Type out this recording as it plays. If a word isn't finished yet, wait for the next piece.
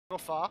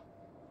Far.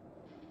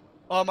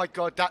 Oh my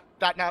god,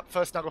 that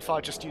first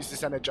Naglfar just used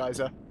this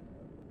Energizer.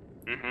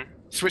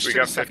 Switch to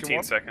the second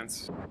one. 15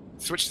 seconds.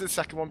 Switch to the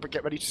second one, but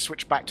get ready to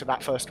switch back to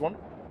that first one.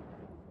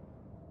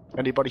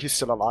 Anybody who's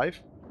still alive?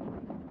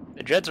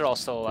 The Dreads are all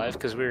still alive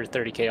because we were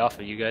 30k off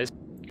of you guys.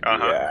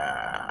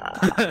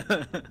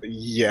 Yeah.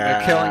 Yeah.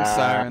 They're killing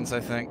sirens, I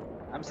think.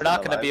 We're not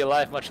going to be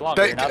alive much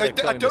longer. Now they're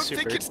killing I don't the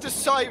think it's the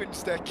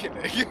sirens they're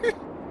killing.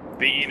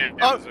 The Enid.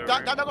 Oh,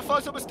 that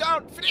Naglfar's almost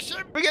down. Finish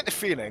him. We get the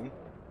feeling.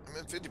 I'm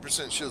at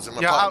 50% shields in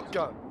my You're pocket.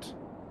 outgunned.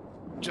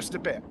 Just a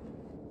bit.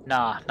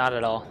 Nah, not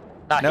at all.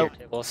 Not here,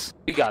 tables.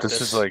 We got this.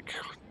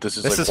 This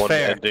is one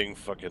fair. ending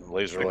fucking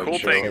laser The light cool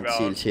show. thing about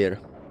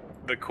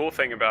the cool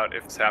thing about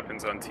if this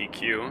happens on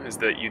TQ is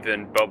that you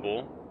then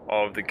bubble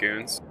all of the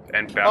goons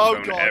and backbone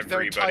Oh god, their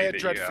everybody entire that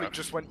dread you fleet have.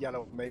 just went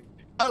yellow on me.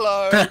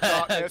 Hello,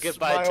 darkness,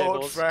 Goodbye, my old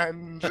tables.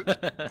 friend.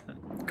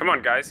 Come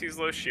on, guys, he's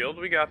low shield.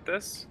 We got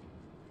this.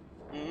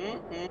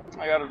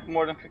 I got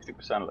more than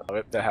 50% left.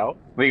 What the hell?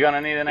 We're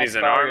gonna need an He's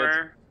in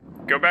armor.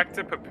 Go back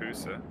to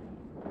Papusa.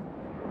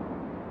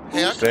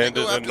 Hey, I can Stand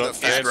go in after the the He's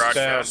fast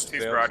broadcast. stand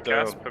He's down.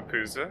 broadcast.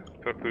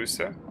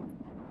 Papusa.